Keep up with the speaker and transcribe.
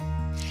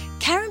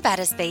Karen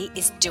Battersby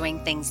is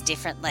doing things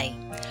differently.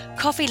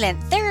 Coffee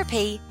Length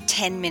Therapy,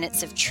 10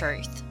 minutes of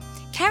truth.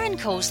 Karen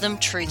calls them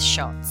truth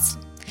shots.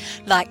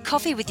 Like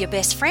coffee with your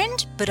best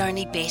friend, but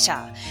only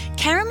better.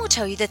 Karen will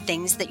tell you the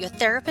things that your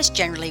therapist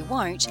generally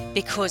won't,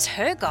 because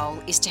her goal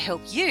is to help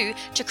you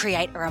to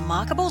create a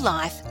remarkable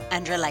life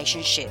and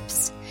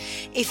relationships.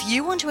 If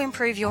you want to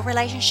improve your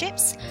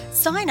relationships,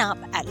 sign up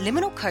at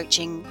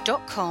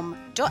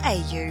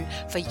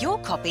liminalcoaching.com.au for your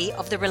copy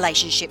of the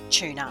Relationship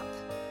Tune-Up.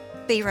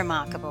 Be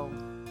remarkable.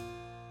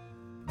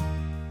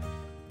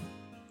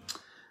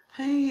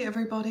 Hey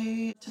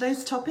everybody,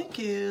 today's topic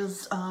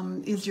is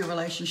your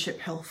relationship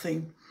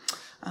healthy?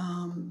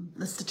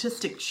 The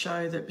statistics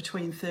show that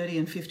between 30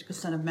 and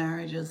 50% of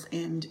marriages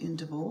end in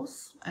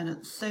divorce, and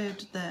it's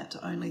said that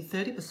only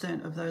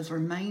 30% of those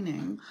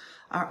remaining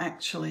are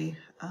actually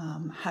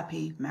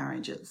happy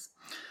marriages.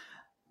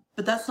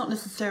 But that's not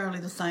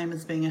necessarily the same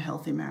as being a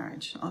healthy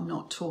marriage. I'm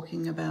not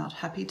talking about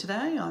happy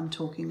today, I'm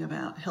talking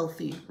about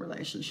healthy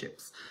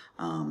relationships.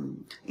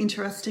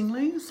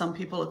 Interestingly, some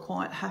people are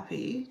quite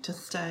happy to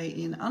stay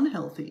in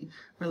unhealthy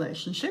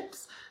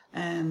relationships,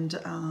 and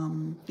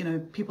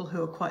people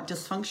who are quite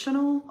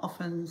dysfunctional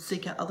often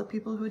seek out other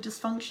people who are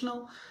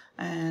dysfunctional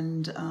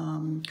and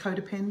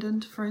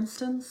codependent, for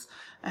instance,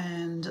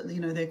 and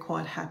they're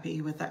quite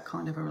happy with that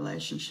kind of a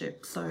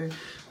relationship. So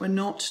we're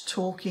not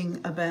talking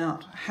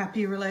about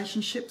happy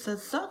relationships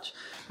as such,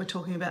 we're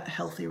talking about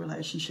healthy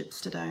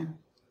relationships today.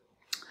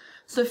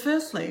 So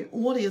firstly,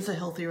 what is a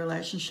healthy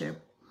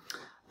relationship?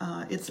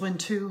 It's when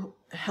two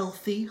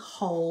healthy,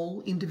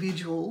 whole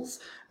individuals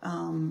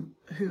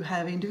who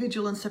have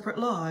individual and separate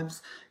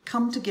lives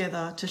come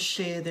together to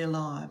share their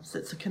lives.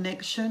 It's a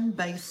connection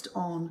based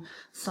on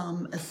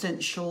some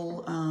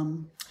essential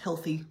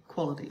healthy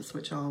qualities,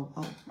 which I'll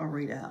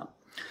read out.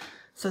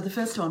 So the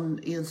first one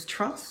is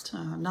trust.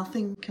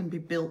 Nothing can be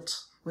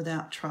built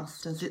without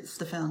trust, as it's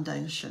the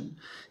foundation.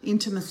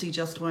 Intimacy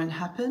just won't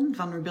happen.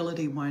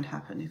 Vulnerability won't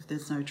happen if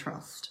there's no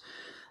trust.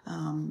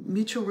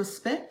 Mutual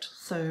respect,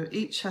 so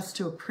each has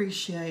to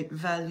appreciate,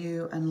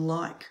 value and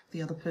like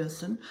the other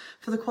person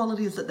for the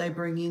qualities that they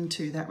bring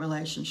into that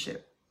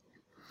relationship.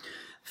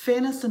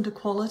 Fairness and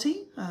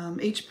equality,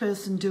 each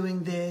person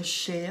doing their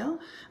share,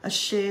 a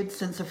shared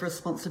sense of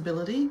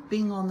responsibility,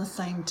 being on the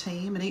same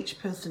team and each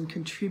person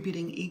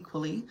contributing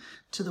equally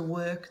to the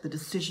work, the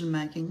decision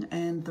making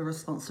and the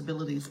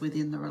responsibilities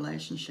within the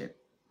relationship.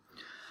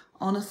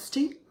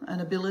 Honesty, an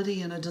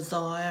ability and a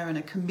desire and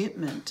a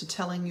commitment to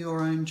telling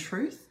your own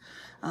truth.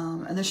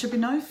 And there should be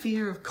no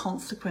fear of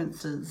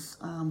consequences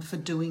for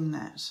doing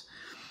that.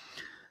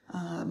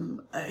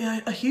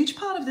 A huge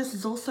part of this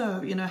is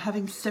also,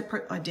 having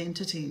separate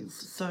identities.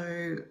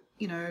 So,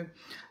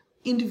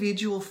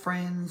 individual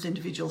friends,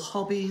 individual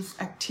hobbies,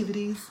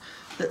 activities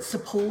that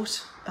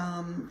support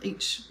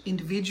each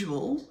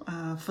individual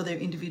for their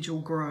individual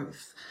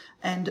growth,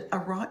 and a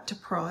right to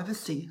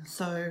privacy.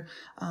 So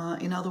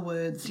in other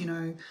words,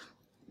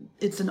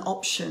 it's an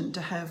option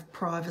to have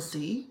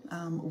privacy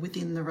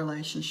within the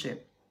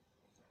relationship.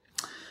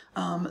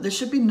 There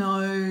should be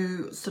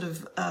no sort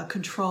of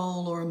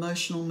control or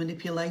emotional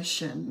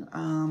manipulation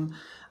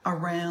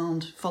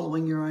around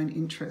following your own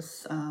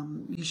interests.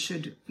 You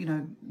should,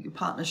 your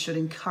partner should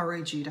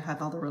encourage you to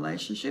have other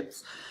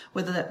relationships,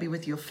 whether that be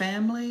with your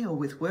family or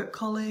with work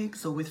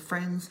colleagues or with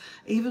friends,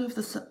 even of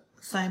the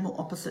same or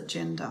opposite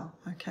gender.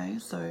 Okay,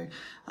 so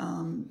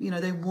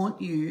they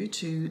want you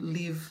to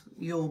live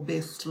your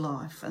best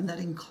life, and that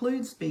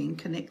includes being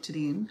connected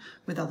in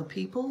with other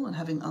people and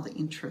having other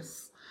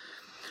interests.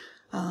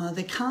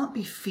 There can't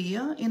be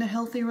fear in a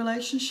healthy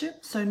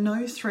relationship, so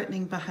no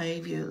threatening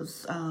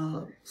behaviours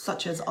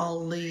such as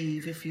I'll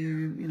leave if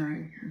you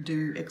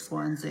do X,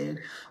 Y and Z,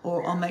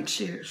 or I'll make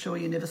sure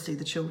you never see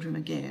the children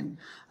again,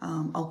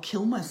 I'll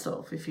kill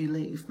myself if you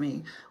leave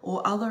me,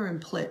 or other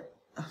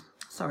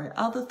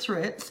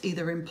threats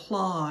either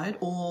implied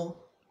or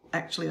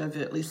actually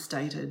overtly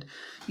stated.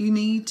 You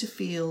need to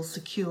feel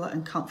secure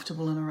and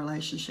comfortable in a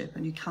relationship,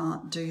 and you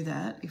can't do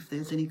that if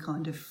there's any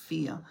kind of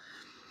fear.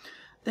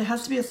 There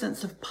has to be a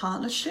sense of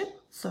partnership,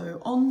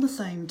 so on the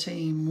same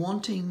team,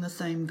 wanting the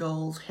same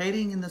goals,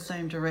 heading in the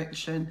same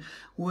direction,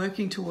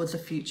 working towards a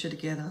future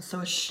together. So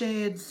a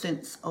shared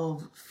sense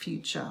of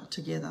future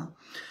together.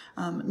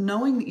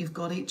 Knowing that you've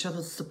got each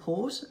other's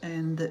support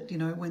and that,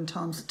 when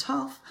times are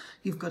tough,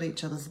 you've got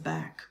each other's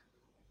back.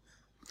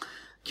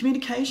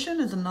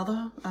 Communication is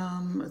another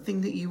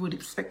thing that you would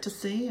expect to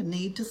see and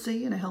need to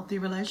see in a healthy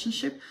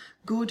relationship.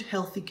 Good,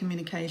 healthy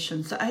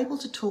communication. So able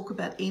to talk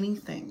about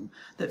anything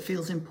that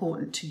feels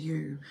important to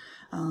you.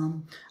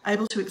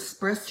 Able to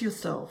express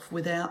yourself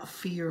without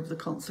fear of the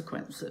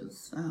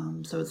consequences.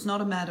 So it's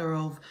not a matter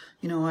of,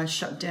 I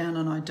shut down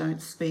and I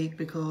don't speak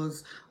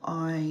because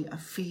I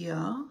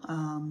fear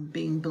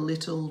being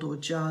belittled or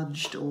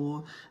judged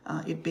or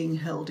it being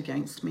held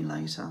against me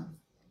later.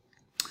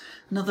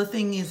 Another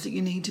thing is that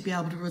you need to be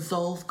able to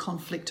resolve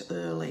conflict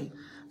early.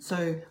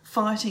 So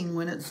fighting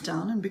when it's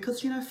done, and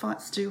because,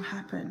 fights do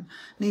happen,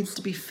 needs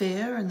to be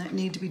fair and that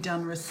need to be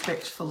done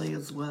respectfully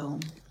as well.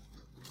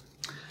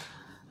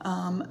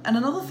 And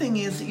another thing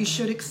is that you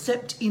should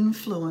accept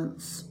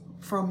influence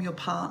from your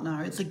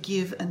partner. It's a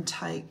give and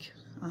take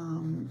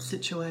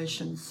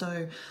situation.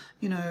 So,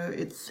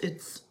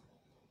 it's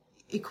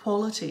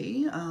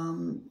equality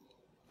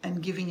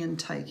and giving and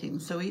taking.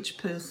 So each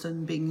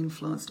person being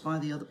influenced by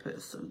the other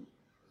person.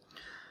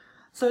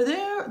 So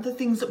they're the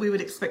things that we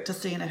would expect to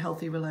see in a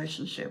healthy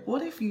relationship.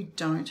 What if you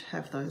don't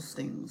have those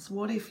things?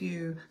 What if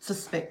you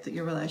suspect that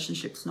your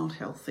relationship's not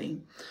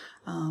healthy?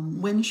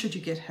 When should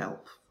you get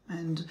help?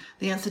 And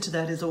the answer to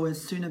that is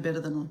always sooner better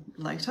than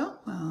later.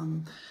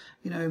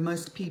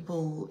 Most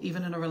people,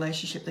 even in a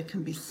relationship that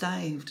can be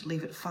saved,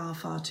 leave it far,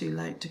 far too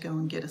late to go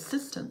and get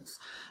assistance.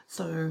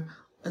 So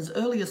as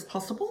early as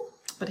possible.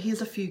 But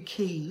here's a few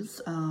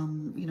keys,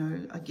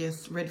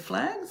 red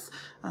flags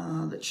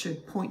that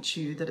should point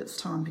you that it's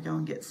time to go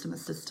and get some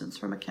assistance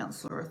from a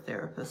counsellor, or a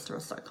therapist, or a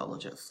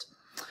psychologist.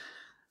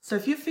 So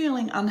if you're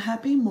feeling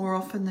unhappy more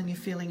often than you're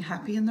feeling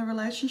happy in the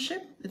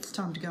relationship, it's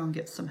time to go and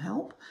get some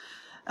help.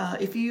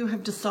 If you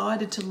have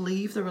decided to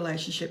leave the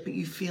relationship but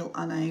you feel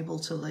unable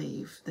to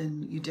leave,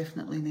 then you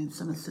definitely need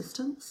some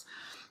assistance.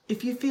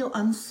 If you feel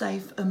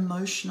unsafe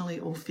emotionally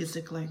or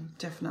physically,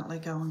 definitely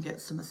go and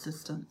get some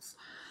assistance.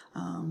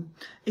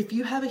 If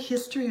you have a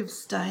history of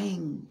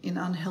staying in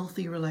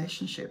unhealthy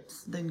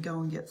relationships, then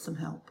go and get some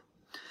help.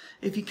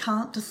 If you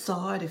can't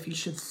decide if you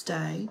should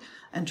stay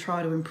and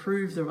try to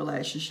improve the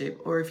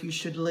relationship, or if you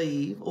should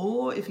leave,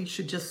 or if you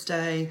should just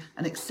stay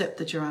and accept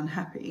that you're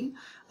unhappy,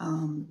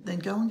 then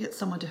go and get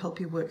someone to help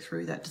you work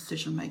through that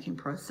decision-making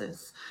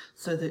process.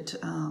 So that,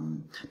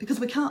 because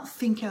we can't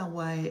think our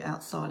way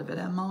outside of it.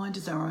 Our mind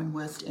is our own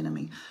worst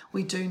enemy.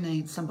 We do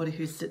need somebody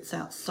who sits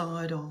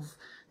outside of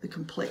the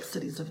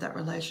complexities of that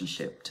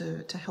relationship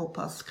to help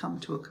us come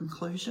to a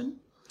conclusion.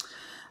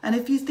 And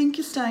if you think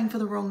you're staying for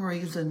the wrong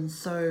reasons,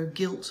 so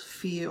guilt,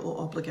 fear, or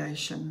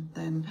obligation,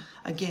 then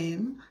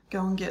again,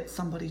 go and get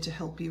somebody to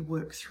help you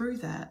work through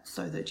that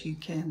so that you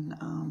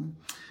can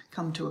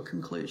come to a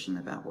conclusion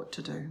about what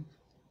to do.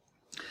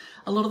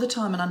 A lot of the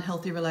time, an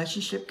unhealthy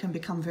relationship can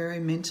become very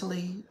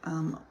mentally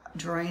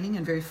draining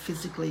and very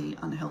physically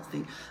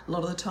unhealthy. A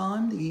lot of the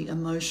time, the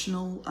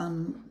emotional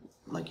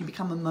you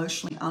become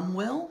emotionally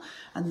unwell,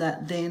 and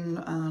that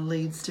then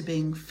leads to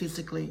being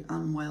physically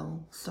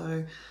unwell.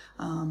 So,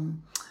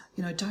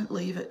 don't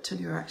leave it till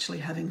you're actually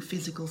having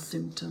physical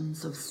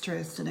symptoms of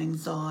stress and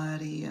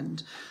anxiety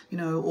and,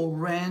 or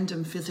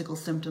random physical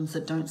symptoms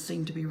that don't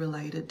seem to be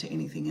related to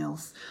anything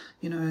else.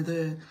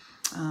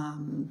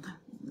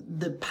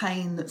 The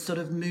pain that sort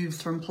of moves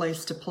from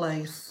place to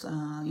place,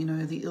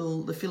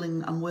 the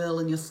feeling unwell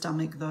in your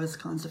stomach, those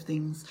kinds of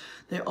things.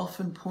 They're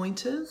often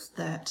pointers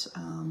that,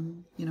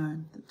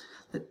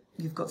 that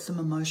you've got some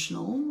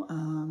emotional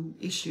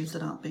issues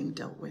that aren't being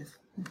dealt with,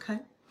 okay?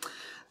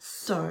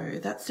 So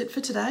that's it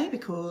for today,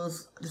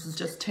 because this is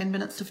just 10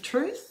 minutes of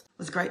truth. It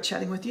was great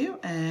chatting with you,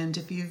 and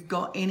if you've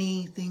got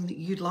anything that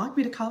you'd like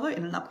me to cover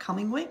in an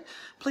upcoming week,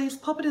 please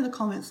pop it in the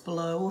comments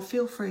below, or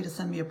feel free to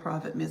send me a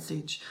private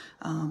message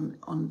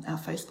on our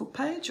Facebook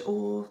page,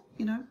 or,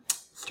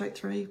 straight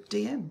through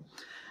DM.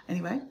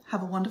 Anyway,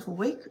 have a wonderful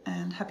week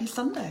and happy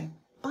Sunday.